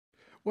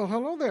Well,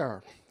 hello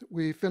there.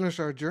 We finish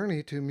our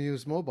journey to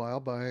Muse Mobile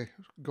by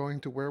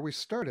going to where we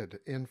started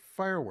in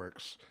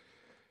Fireworks.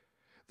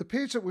 The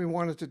page that we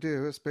wanted to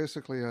do is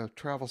basically a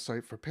travel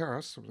site for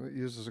Paris. It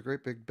uses a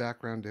great big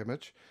background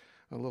image,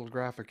 a little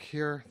graphic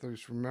here.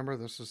 Just remember,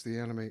 this is the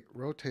Animate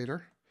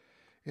rotator.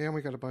 And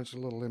we got a bunch of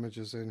little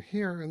images in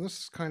here, and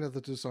this is kind of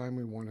the design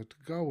we wanted to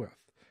go with.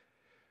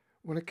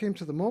 When it came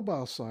to the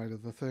mobile side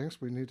of the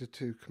things, we needed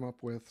to come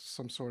up with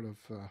some sort of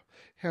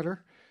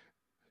header,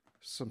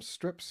 some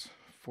strips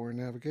for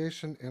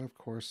navigation, and of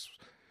course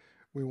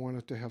we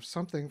wanted to have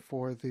something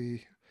for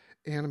the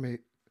Animate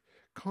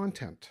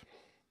content.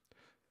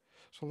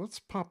 So let's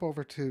pop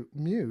over to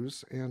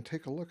Muse and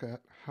take a look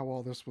at how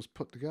all this was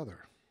put together.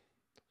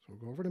 So we'll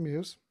go over to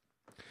Muse.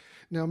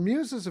 Now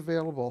Muse is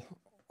available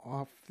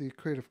off the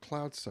Creative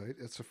Cloud site.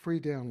 It's a free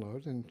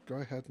download, and go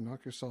ahead and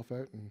knock yourself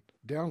out and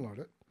download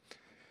it.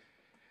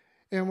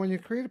 And when you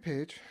create a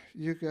page,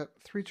 you get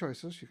three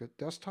choices. You get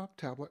desktop,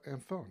 tablet,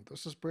 and phone.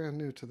 This is brand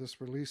new to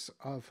this release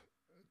of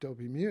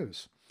Adobe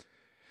Muse.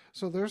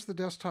 So there's the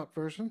desktop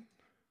version.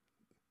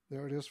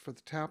 There it is for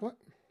the tablet.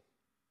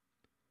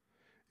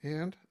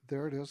 And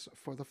there it is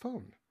for the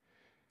phone.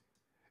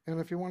 And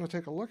if you want to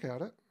take a look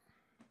at it,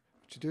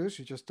 what you do is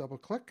you just double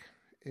click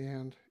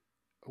and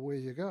away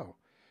you go.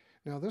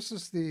 Now this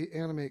is the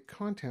Animate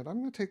content.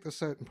 I'm going to take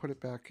this out and put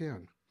it back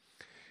in.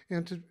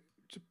 And to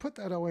put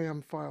that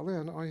OAM file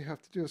in, all you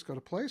have to do is go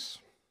to Place,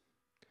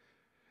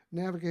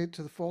 navigate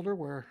to the folder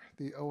where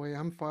the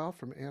OAM file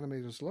from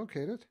Animate is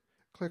located,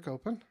 click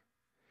Open,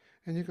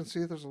 and you can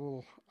see there's a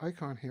little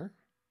icon here,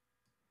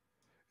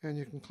 and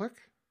you can click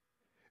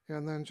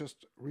and then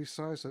just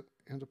resize it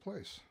into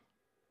place.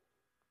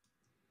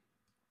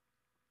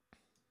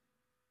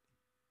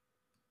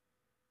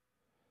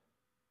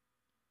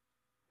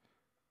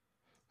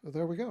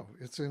 There we go.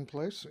 It's in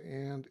place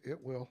and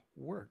it will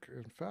work.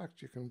 In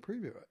fact, you can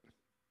preview it.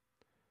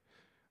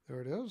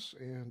 There it is,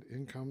 and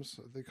in comes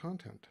the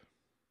content.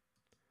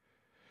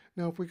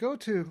 Now, if we go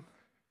to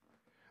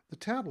the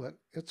tablet,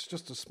 it's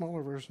just a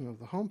smaller version of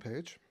the home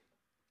page.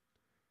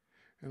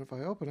 And if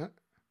I open it,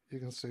 you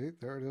can see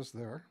there it is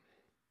there.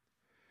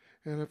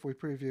 And if we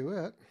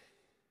preview it,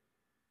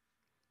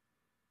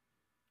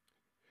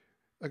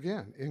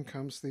 again, in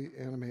comes the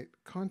Animate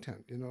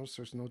content. You notice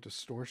there's no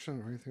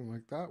distortion or anything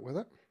like that with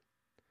it.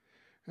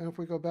 And if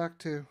we go back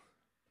to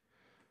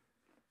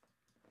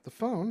the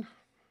phone,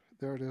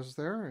 there it is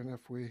there, and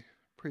if we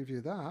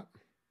preview that,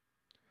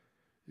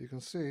 you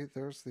can see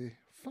there's the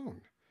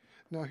phone.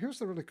 Now here's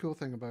the really cool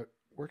thing about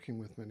working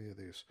with many of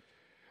these.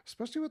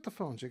 Especially with the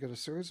phones, you get a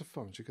series of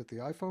phones. You get the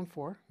iPhone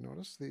 4,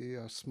 notice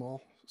the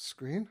small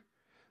screen,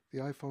 the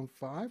iPhone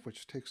 5,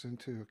 which takes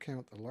into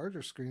account the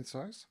larger screen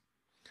size,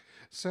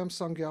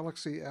 Samsung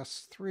Galaxy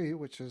S3,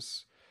 which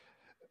is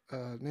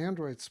an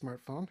Android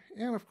smartphone,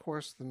 and of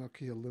course the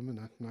Nokia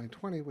Lumia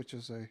 920, which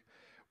is a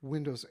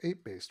Windows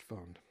 8 based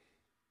phone.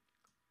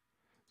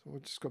 So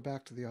we'll just go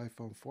back to the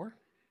iPhone 4.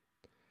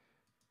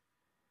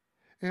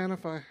 And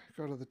if I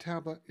go to the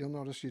tablet, you'll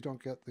notice you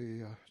don't get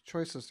the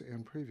choices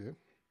in preview.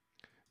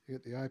 You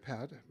get the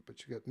iPad,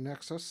 but you get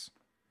Nexus,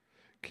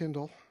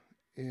 Kindle,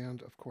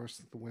 and of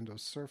course the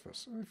Windows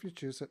Surface. And if you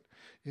choose it,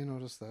 you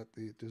notice that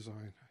the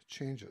design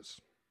changes.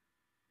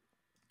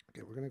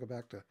 Okay, we're going to go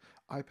back to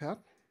iPad.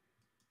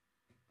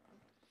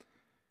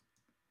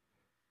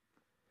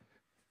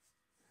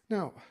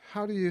 Now,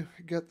 how do you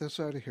get this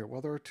out of here?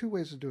 Well, there are two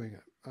ways of doing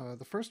it.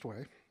 The first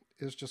way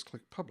is just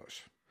click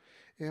Publish.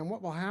 And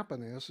what will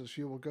happen is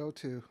you will go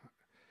to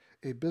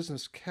a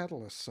Business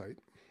Catalyst site.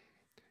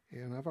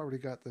 And I've already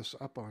got this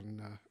up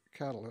on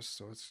Catalyst,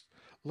 so it's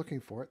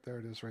looking for it. There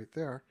it is right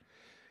there.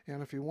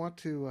 And if you want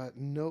to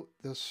note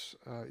this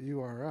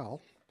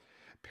URL,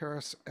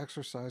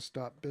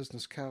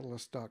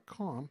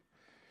 parisexercise.businesscatalyst.com,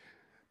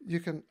 you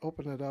can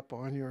open it up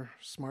on your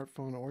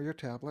smartphone or your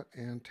tablet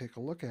and take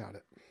a look at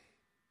it.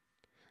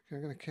 Okay,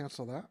 I'm going to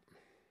cancel that.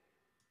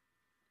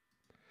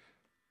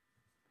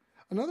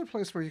 Another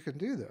place where you can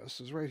do this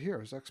is right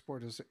here, is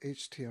export as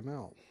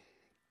HTML.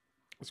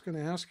 It's going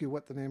to ask you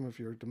what the name of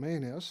your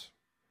domain is.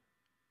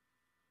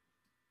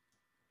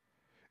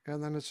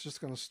 And then it's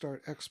just going to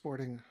start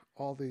exporting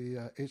all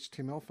the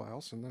HTML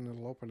files, and then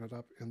it'll open it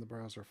up in the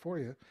browser for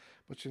you.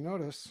 But you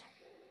notice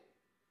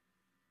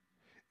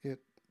it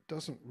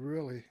doesn't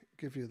really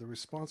give you the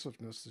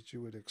responsiveness that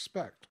you would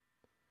expect.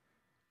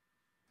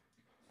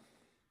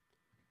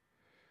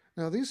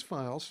 Now these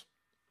files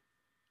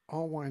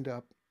all wind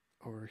up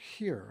over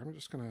here. I'm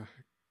just going to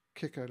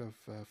kick out of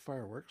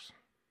Fireworks.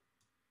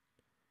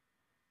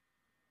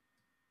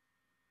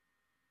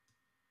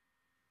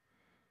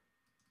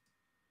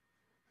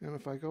 And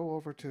if I go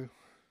over to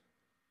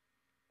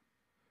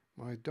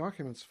my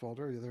Documents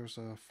folder, there's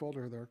a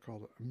folder there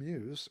called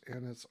Muse,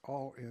 and it's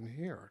all in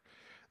here.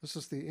 This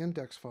is the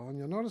index file, and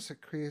you'll notice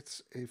it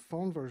creates a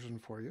phone version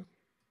for you,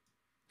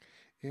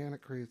 and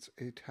it creates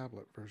a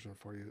tablet version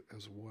for you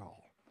as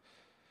well.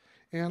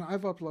 And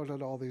I've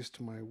uploaded all these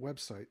to my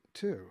website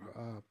too.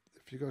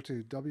 If you go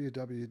to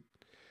www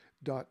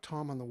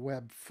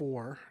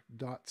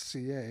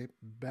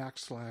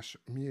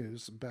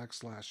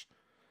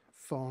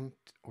www.tomontheweb4.ca/muse/phone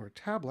or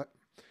tablet,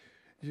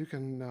 you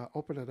can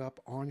open it up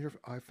on your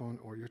iPhone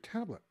or your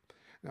tablet.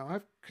 Now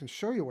I can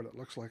show you what it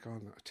looks like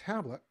on the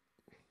tablet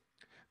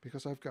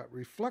because I've got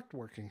Reflect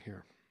working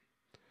here,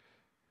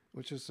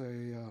 which is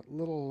a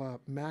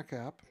little Mac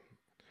app,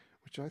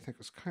 which I think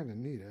is kind of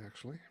neat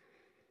actually.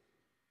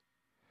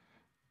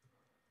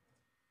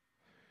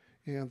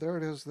 And there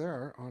it is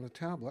there on a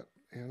tablet,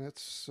 and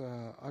it's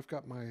I've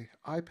got my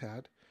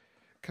iPad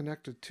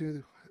connected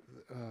to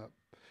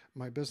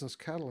my Business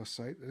Catalyst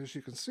site. As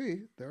you can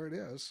see, there it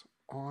is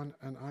on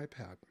an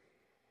iPad.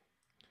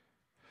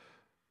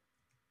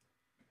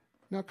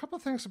 Now, a couple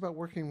of things about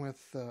working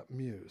with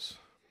Muse.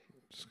 I'm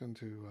just going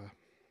to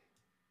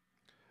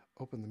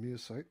open the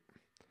Muse site.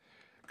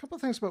 A couple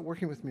of things about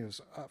working with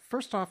Muse.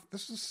 First off,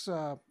 this is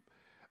a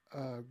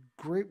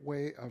great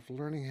way of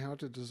learning how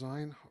to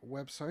design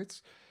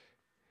websites.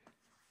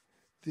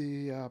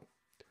 A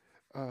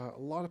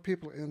lot of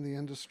people in the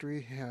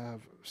industry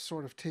have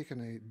sort of taken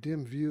a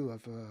dim view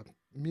of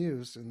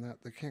Muse in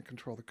that they can't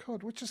control the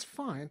code, which is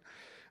fine.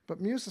 But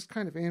Muse is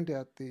kind of aimed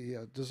at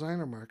the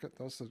designer market,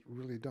 those that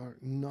really are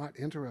not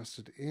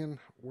interested in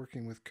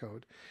working with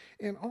code.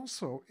 And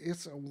also,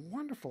 it's a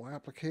wonderful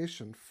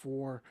application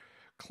for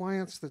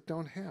clients that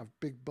don't have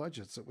big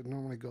budgets that would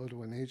normally go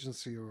to an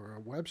agency or a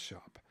web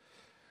shop.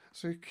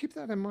 So you keep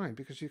that in mind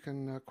because you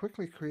can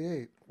quickly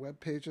create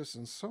web pages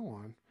and so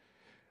on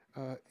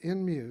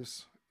in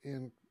Muse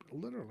in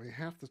literally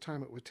half the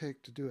time it would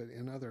take to do it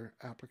in other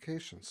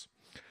applications.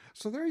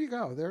 So there you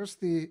go. There's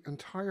the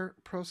entire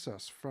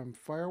process from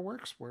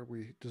Fireworks, where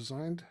we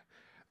designed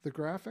the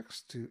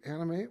graphics, to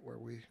Animate, where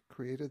we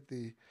created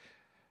the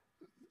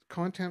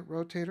content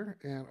rotator,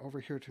 and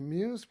over here to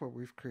Muse, where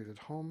we've created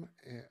home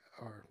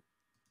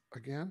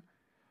again,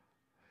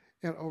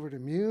 and over to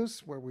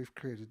Muse, where we've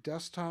created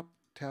desktop,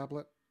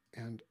 tablet,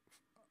 and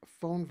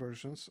phone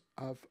versions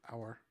of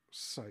our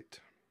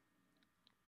site.